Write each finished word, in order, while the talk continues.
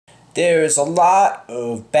There's a lot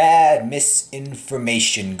of bad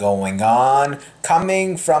misinformation going on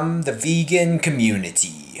coming from the vegan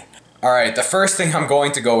community. Alright, the first thing I'm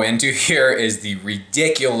going to go into here is the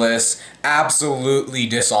ridiculous, absolutely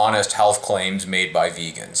dishonest health claims made by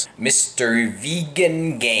vegans. Mr.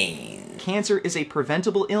 Vegan Gain. Cancer is a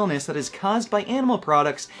preventable illness that is caused by animal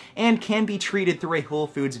products and can be treated through a whole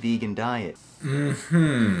foods vegan diet.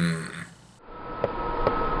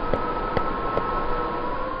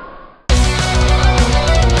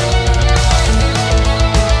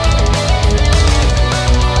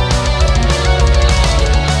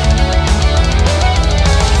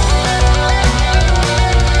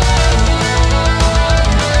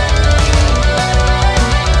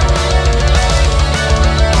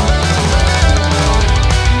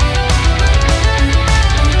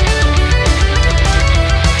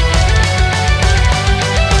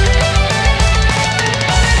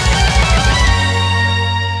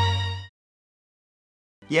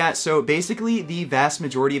 Yeah, so basically the vast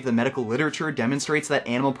majority of the medical literature demonstrates that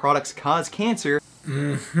animal products cause cancer.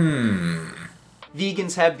 Vegans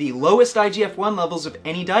have the lowest IGF-1 levels of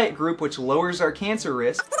any diet group, which lowers our cancer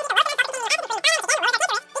risk.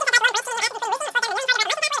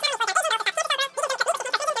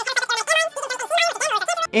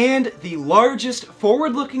 And the largest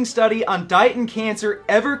forward-looking study on diet and cancer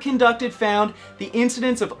ever conducted found the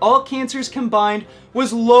incidence of all cancers combined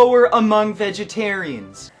was lower among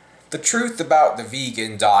vegetarians. The truth about the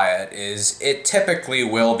vegan diet is it typically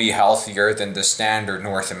will be healthier than the standard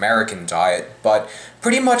North American diet, but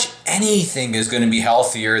pretty much anything is going to be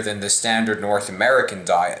healthier than the standard North American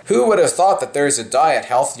diet. Who would have thought that there's a diet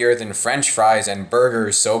healthier than French fries and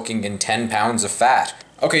burgers soaking in 10 pounds of fat?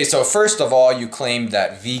 Okay, so first of all, you claimed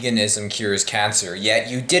that veganism cures cancer, yet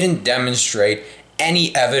you didn't demonstrate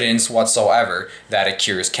any evidence whatsoever that it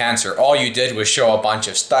cures cancer. All you did was show a bunch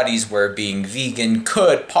of studies where being vegan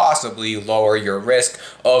could possibly lower your risk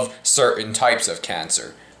of certain types of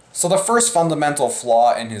cancer. So the first fundamental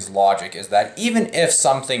flaw in his logic is that even if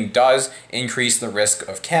something does increase the risk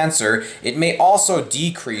of cancer, it may also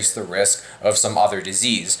decrease the risk of some other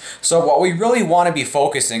disease. So what we really want to be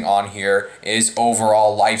focusing on here is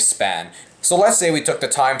overall lifespan. So let's say we took the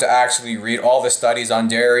time to actually read all the studies on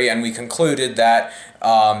dairy and we concluded that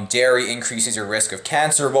dairy increases your risk of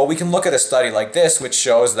cancer. Well, we can look at a study like this which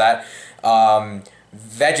shows that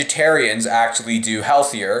vegetarians actually do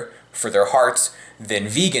healthier for their hearts than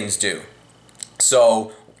vegans do.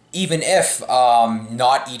 So even if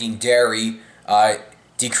not eating dairy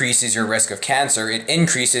decreases your risk of cancer, it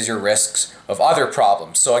increases your risks of other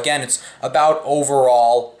problems. So again, it's about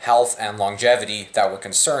overall health and longevity that we're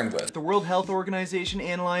concerned with. The World Health Organization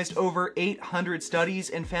analyzed over 800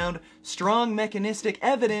 studies and found strong mechanistic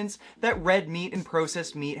evidence that red meat and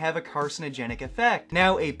processed meat have a carcinogenic effect.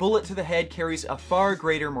 Now, a bullet to the head carries a far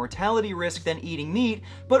greater mortality risk than eating meat,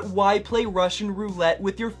 but why play Russian roulette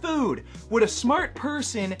with your food? Would a smart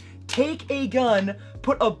person take a gun,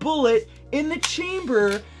 put a bullet in the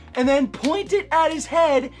chamber, and then point it at his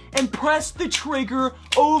head and press the trigger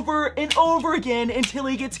over and over again until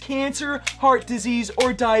he gets cancer, heart disease,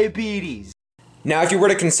 or diabetes? Now, if you were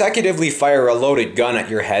to consecutively fire a loaded gun at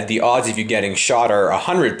your head, the odds of you getting shot are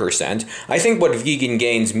 100%. I think what Vegan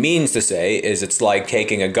Gains means to say is it's like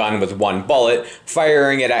taking a gun with one bullet,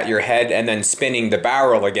 firing it at your head, and then spinning the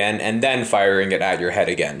barrel again, and then firing it at your head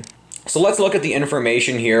again. So let's look at the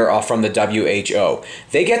information here from the WHO.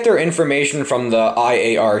 They get their information from the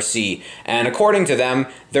IARC, and according to them,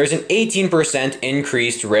 there's an 18%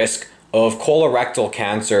 increased risk of colorectal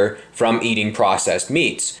cancer from eating processed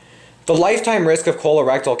meats. The lifetime risk of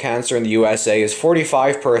colorectal cancer in the USA is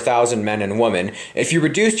 45 per 1,000 men and women. If you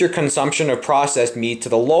reduced your consumption of processed meat to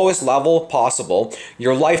the lowest level possible,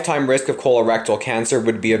 your lifetime risk of colorectal cancer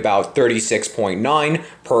would be about 36.9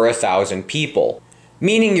 per 1,000 people.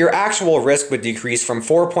 Meaning your actual risk would decrease from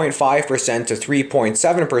 4.5% to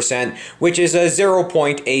 3.7%, which is a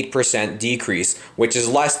 0.8% decrease, which is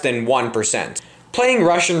less than 1%. Playing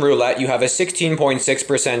Russian roulette, you have a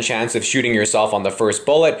 16.6% chance of shooting yourself on the first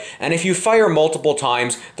bullet, and if you fire multiple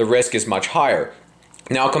times, the risk is much higher.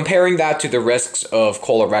 Now, comparing that to the risks of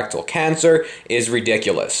colorectal cancer is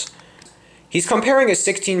ridiculous. He's comparing a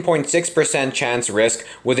 16.6% chance risk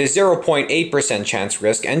with a 0.8% chance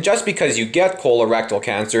risk, and just because you get colorectal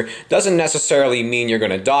cancer doesn't necessarily mean you're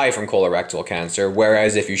going to die from colorectal cancer,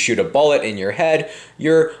 whereas if you shoot a bullet in your head,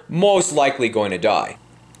 you're most likely going to die.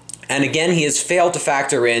 And again, he has failed to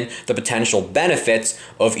factor in the potential benefits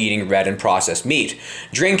of eating red and processed meat.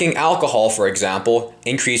 Drinking alcohol, for example,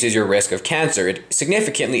 increases your risk of cancer. It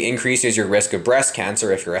significantly increases your risk of breast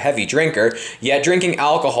cancer if you're a heavy drinker, yet drinking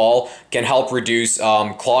alcohol can help reduce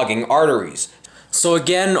clogging arteries. So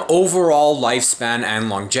again, overall lifespan and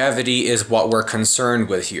longevity is what we're concerned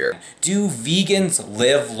with here. Do vegans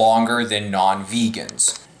live longer than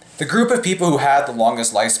non-vegans? The group of people who had the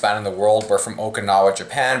longest lifespan in the world were from Okinawa,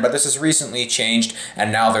 Japan, but this has recently changed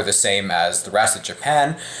and now they're the same as the rest of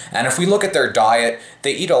Japan. And if we look at their diet,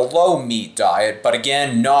 they eat a low meat diet, but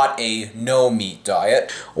again, not a no meat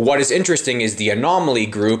diet. What is interesting is the anomaly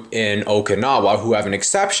group in Okinawa who have an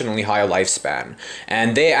exceptionally high lifespan,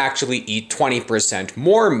 and they actually eat 20%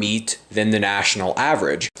 more meat than the national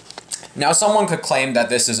average. Now, someone could claim that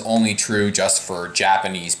this is only true just for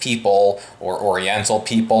Japanese people or Oriental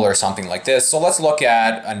people or something like this. So let's look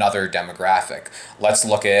at another demographic. Let's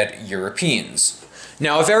look at Europeans.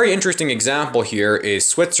 Now, a very interesting example here is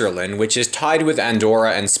Switzerland, which is tied with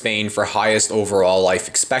Andorra and Spain for highest overall life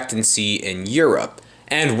expectancy in Europe.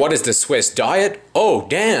 And what is the Swiss diet? Oh,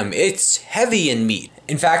 damn, it's heavy in meat.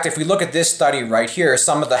 In fact, if we look at this study right here,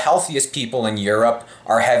 some of the healthiest people in Europe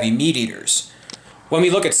are heavy meat eaters. When we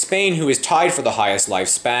look at Spain, who is tied for the highest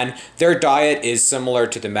lifespan, their diet is similar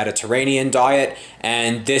to the Mediterranean diet,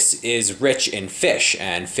 and this is rich in fish,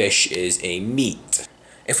 and fish is a meat.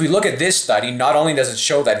 If we look at this study, not only does it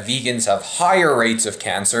show that vegans have higher rates of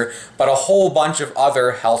cancer, but a whole bunch of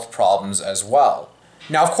other health problems as well.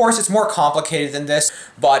 Now, of course, it's more complicated than this,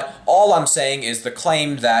 but all I'm saying is the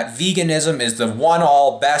claim that veganism is the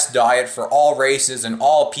one-all best diet for all races and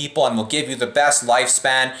all people and will give you the best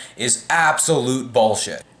lifespan is absolute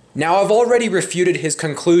bullshit. Now, I've already refuted his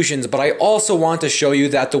conclusions, but I also want to show you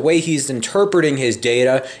that the way he's interpreting his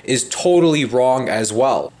data is totally wrong as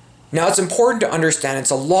well. Now, it's important to understand it's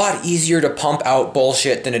a lot easier to pump out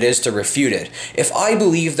bullshit than it is to refute it. If I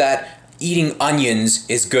believe that eating onions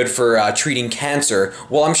is good for treating cancer,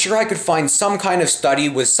 well, I'm sure I could find some kind of study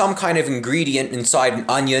with some kind of ingredient inside an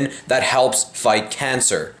onion that helps fight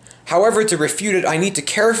cancer. However, to refute it, I need to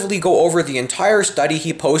carefully go over the entire study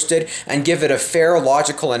he posted and give it a fair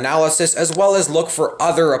logical analysis, as well as look for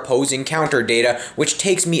other opposing counter data, which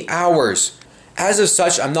takes me hours. As of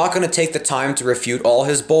such, I'm not going to take the time to refute all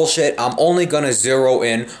his bullshit. I'm only going to zero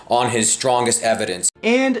in on his strongest evidence.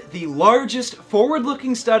 And the largest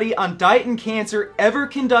forward-looking study on diet and cancer ever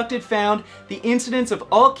conducted found the incidence of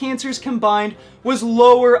all cancers combined was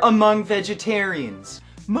lower among vegetarians.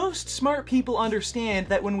 Most smart people understand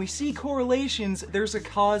that when we see correlations, there's a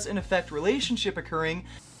cause and effect relationship occurring.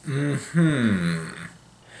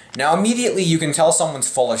 Now, immediately you can tell someone's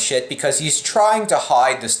full of shit because he's trying to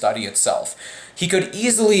hide the study itself. He could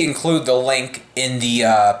easily include the link in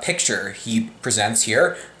the picture he presents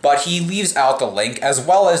here, but he leaves out the link as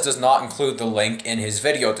well as does not include the link in his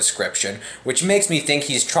video description, which makes me think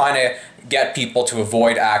he's trying to get people to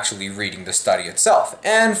avoid actually reading the study itself.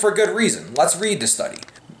 And for good reason. Let's read the study.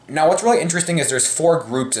 Now, what's really interesting is there's 4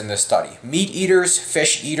 groups in this study. Meat eaters,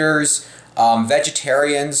 fish eaters,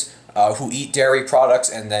 vegetarians, who eat dairy products,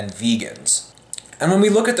 and then vegans. And when we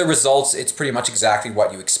look at the results, it's pretty much exactly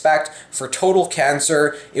what you expect. For total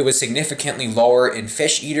cancer, it was significantly lower in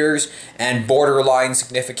fish eaters and borderline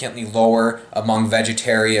significantly lower among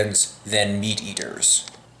vegetarians than meat eaters.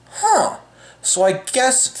 So I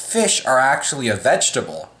guess fish are actually a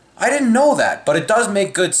vegetable. I didn't know that, but it does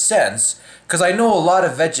make good sense, because I know a lot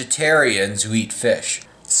of vegetarians who eat fish.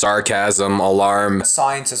 Sarcasm, alarm.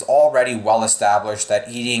 Science is already well established that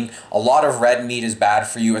eating a lot of red meat is bad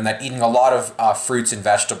for you and that eating a lot of fruits and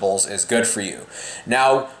vegetables is good for you.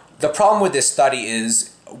 Now, the problem with this study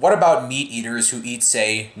is, what about meat eaters who eat,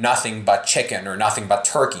 say, nothing but chicken or nothing but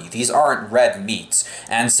turkey? These aren't red meats.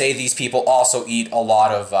 And say these people also eat a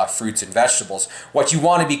lot of fruits and vegetables. What you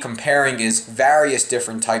want to be comparing is various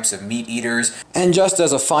different types of meat eaters. And just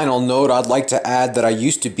as a final note, I'd like to add that I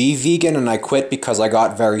used to be vegan and I quit because I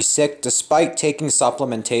got very sick despite taking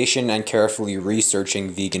supplementation and carefully researching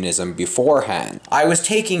veganism beforehand. I was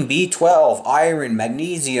taking B12, iron,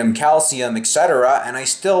 magnesium, calcium, etc., and I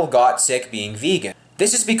still got sick being vegan.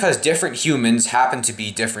 This is because different humans happen to be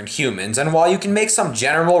different humans, and while you can make some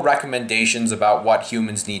general recommendations about what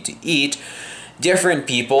humans need to eat, different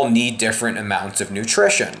people need different amounts of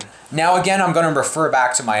nutrition. Now again, I'm going to refer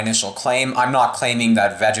back to my initial claim. I'm not claiming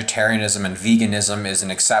that vegetarianism and veganism is an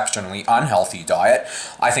exceptionally unhealthy diet.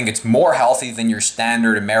 I think it's more healthy than your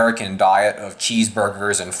standard American diet of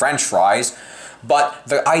cheeseburgers and French fries. But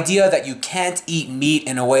the idea that you can't eat meat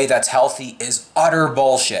in a way that's healthy is utter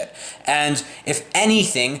bullshit. And if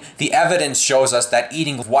anything, the evidence shows us that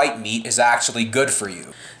eating white meat is actually good for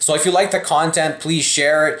you. So if you like the content, please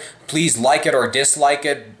share it. Please like it or dislike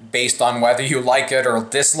it based on whether you like it or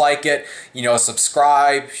dislike it. You know,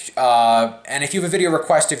 subscribe. And if you have a video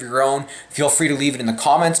request of your own, feel free to leave it in the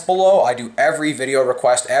comments below. I do every video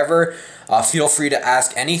request ever. Feel free to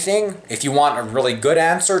ask anything. If you want a really good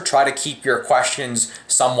answer, try to keep your questions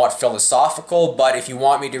somewhat philosophical. But if you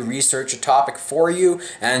want me to research a topic for you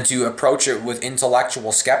and to approach it with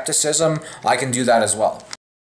intellectual skepticism, I can do that as well.